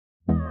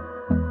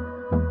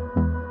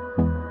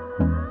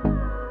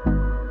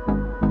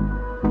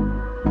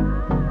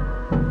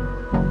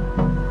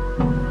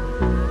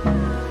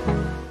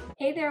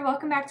there,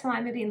 welcome back to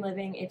Limabean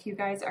Living. If you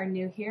guys are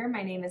new here,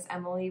 my name is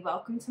Emily.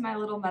 Welcome to my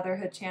little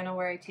motherhood channel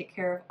where I take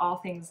care of all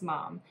things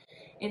mom.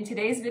 In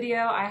today's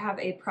video, I have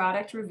a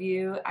product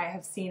review. I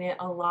have seen it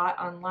a lot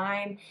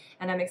online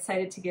and I'm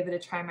excited to give it a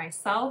try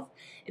myself.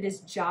 It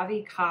is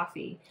Javy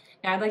coffee.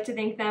 Now I'd like to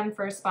thank them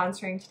for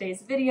sponsoring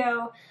today's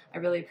video. I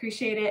really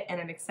appreciate it and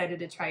I'm excited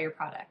to try your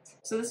product.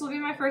 So this will be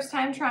my first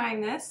time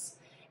trying this.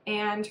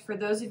 And for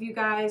those of you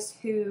guys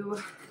who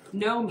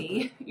know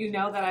me, you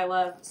know that I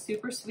love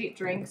super sweet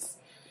drinks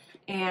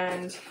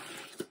and,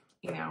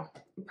 you know,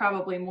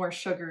 probably more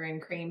sugar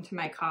and cream to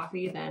my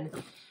coffee than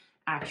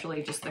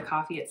actually just the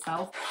coffee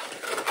itself.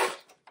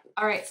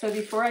 All right, so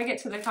before I get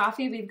to the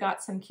coffee, we've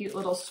got some cute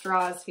little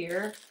straws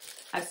here.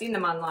 I've seen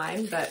them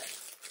online, but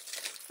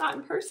not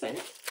in person.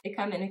 They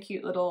come in a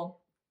cute little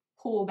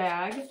pool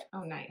bag.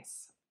 Oh,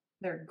 nice.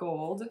 They're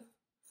gold.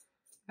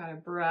 Got a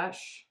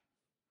brush.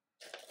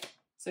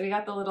 So we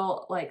got the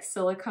little like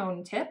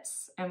silicone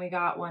tips and we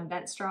got one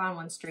bent straw and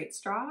one straight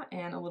straw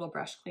and a little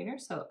brush cleaner.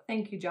 So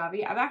thank you,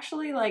 Javy. I've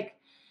actually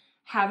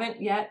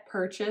haven't yet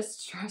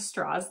purchased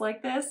straws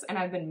like this and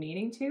I've been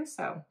meaning to,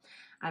 so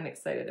I'm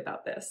excited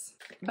about this.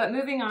 But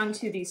moving on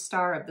to the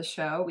star of the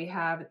show, we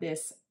have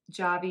this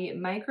Javy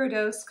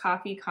microdose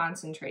coffee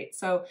concentrate.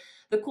 So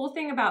the cool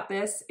thing about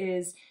this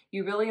is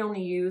you really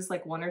only use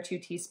like 1 or 2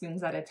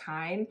 teaspoons at a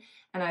time.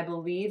 And I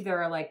believe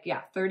there are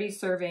 30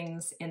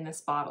 servings in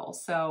this bottle.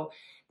 So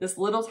this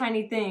little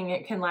tiny thing,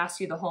 it can last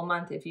you the whole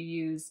month if you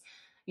use,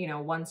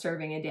 1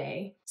 serving a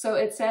day. So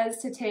it says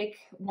to take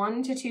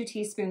 1 to 2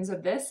 teaspoons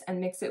of this and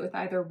mix it with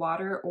either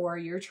water or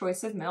your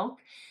choice of milk.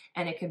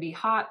 And it can be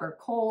hot or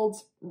cold.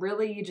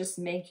 Really, you just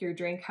make your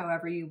drink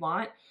however you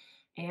want.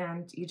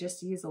 And you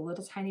just use a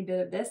little tiny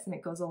bit of this and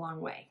it goes a long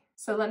way.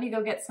 So let me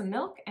go get some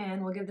milk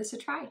and we'll give this a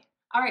try.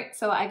 All right,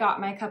 so I got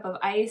my cup of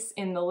ice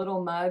in the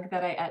little mug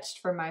that I etched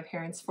for my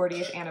parents'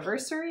 40th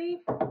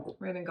anniversary.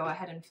 We're gonna go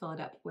ahead and fill it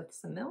up with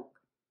some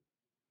milk.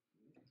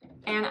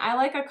 And I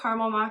like a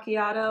caramel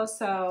macchiato,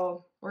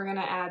 so we're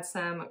gonna add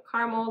some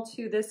caramel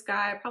to this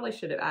guy. I probably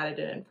should have added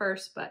it in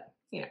first, but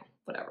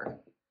whatever.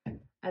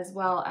 As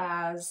well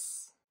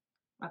as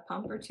a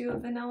pump or 2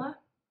 of vanilla.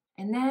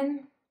 And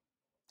then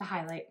the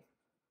highlight.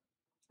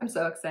 I'm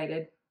so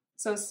excited.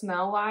 So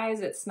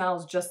smell-wise, it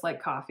smells just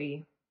like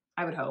coffee.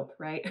 I would hope,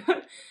 right?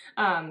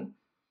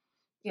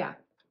 Yeah,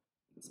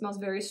 it smells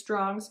very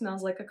strong,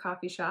 smells like a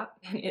coffee shop,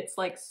 and it's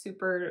like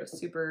super,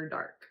 super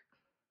dark.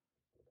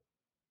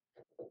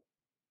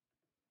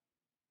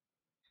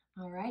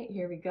 All right,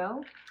 here we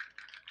go.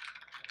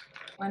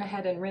 Went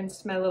ahead and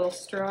rinsed my little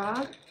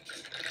straw.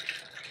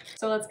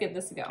 So let's give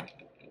this a go.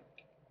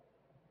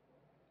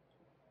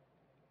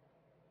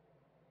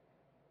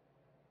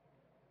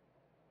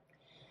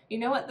 You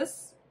know what?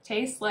 This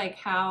tastes like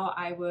how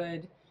I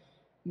would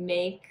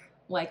make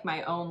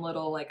my own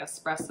little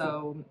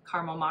espresso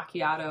caramel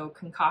macchiato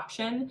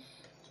concoction.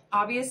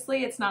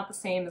 Obviously, it's not the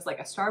same as a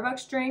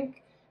Starbucks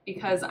drink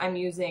because I'm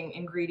using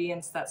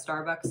ingredients that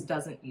Starbucks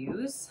doesn't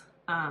use,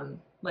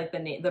 like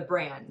the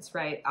brands,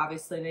 right?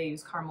 Obviously, they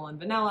use caramel and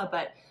vanilla,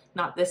 but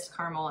not this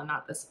caramel and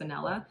not this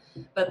vanilla.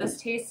 But this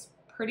tastes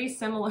pretty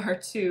similar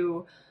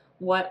to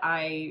what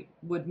I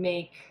would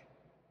make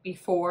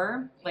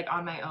before,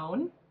 on my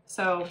own.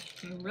 So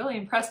I'm really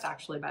impressed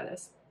actually by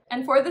this.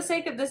 And for the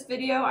sake of this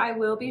video, I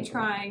will be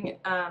trying,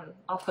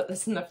 I'll put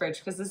this in the fridge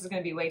because this is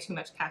going to be way too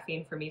much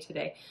caffeine for me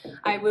today.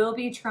 I will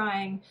be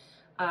trying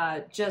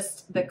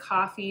just the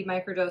coffee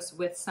microdose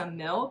with some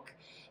milk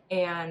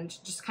and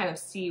just kind of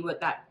see what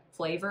that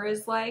flavor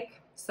is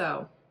like.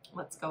 So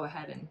let's go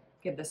ahead and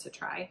give this a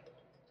try.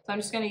 So I'm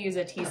just going to use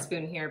a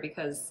teaspoon here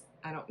because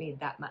I don't need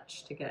that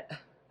much to get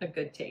a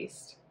good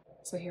taste.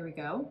 So here we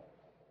go.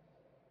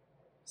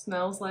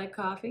 Smells like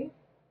coffee.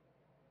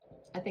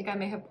 I think I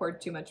may have poured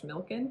too much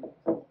milk in,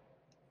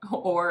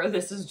 or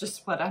this is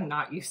just what I'm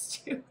not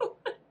used to.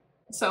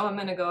 So I'm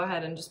gonna go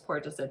ahead and just pour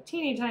just a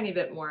teeny tiny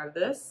bit more of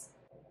this.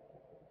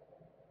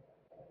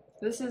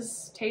 This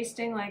is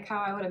tasting like how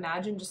I would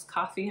imagine just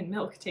coffee and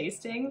milk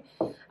tasting.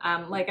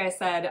 Like I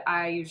said,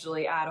 I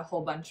usually add a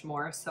whole bunch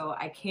more, so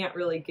I can't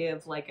really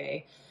give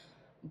a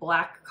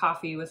black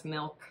coffee with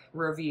milk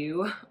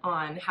review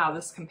on how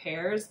this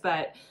compares,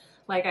 but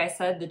like I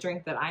said, the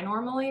drink that I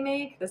normally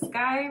make, this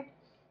guy,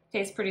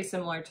 tastes pretty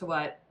similar to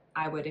what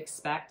I would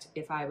expect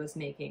if I was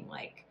making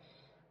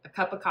a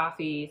cup of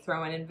coffee,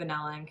 throwing in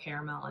vanilla and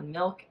caramel and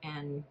milk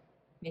and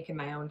making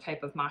my own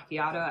type of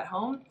macchiato at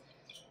home.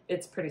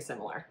 It's pretty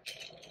similar.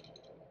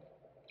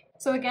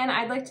 So again,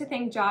 I'd like to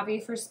thank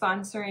Javy for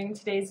sponsoring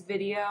today's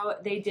video.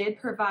 They did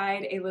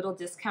provide a little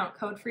discount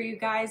code for you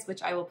guys,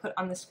 which I will put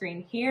on the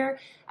screen here,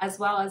 as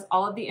well as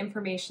all of the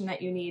information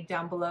that you need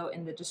down below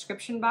in the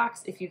description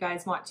box if you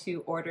guys want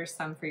to order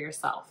some for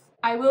yourself.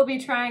 I will be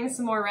trying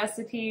some more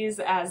recipes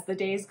as the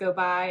days go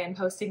by and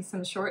posting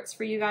some shorts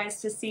for you guys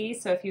to see,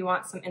 so if you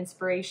want some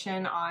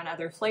inspiration on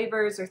other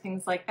flavors or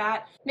things like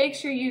that, make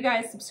sure you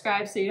guys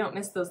subscribe so you don't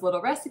miss those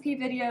little recipe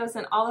videos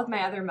and all of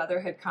my other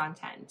motherhood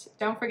content.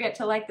 Don't forget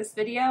to like this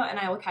video and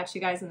I will catch you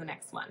guys in the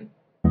next one.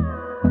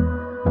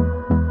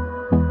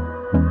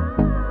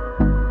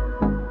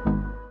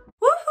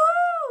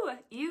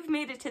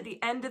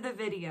 end of the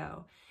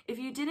video. If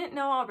you didn't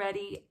know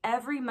already,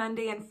 every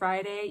Monday and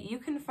Friday, you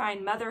can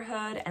find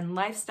motherhood and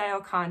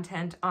lifestyle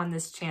content on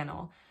this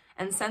channel.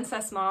 And since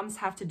us moms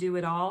have to do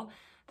it all,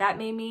 that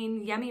may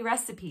mean yummy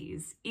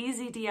recipes,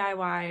 easy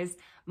DIYs,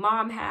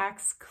 mom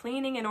hacks,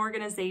 cleaning and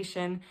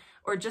organization,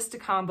 or just a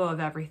combo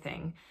of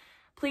everything.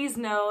 Please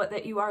know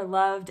that you are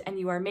loved and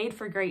you are made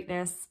for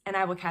greatness, and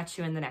I will catch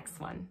you in the next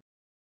one.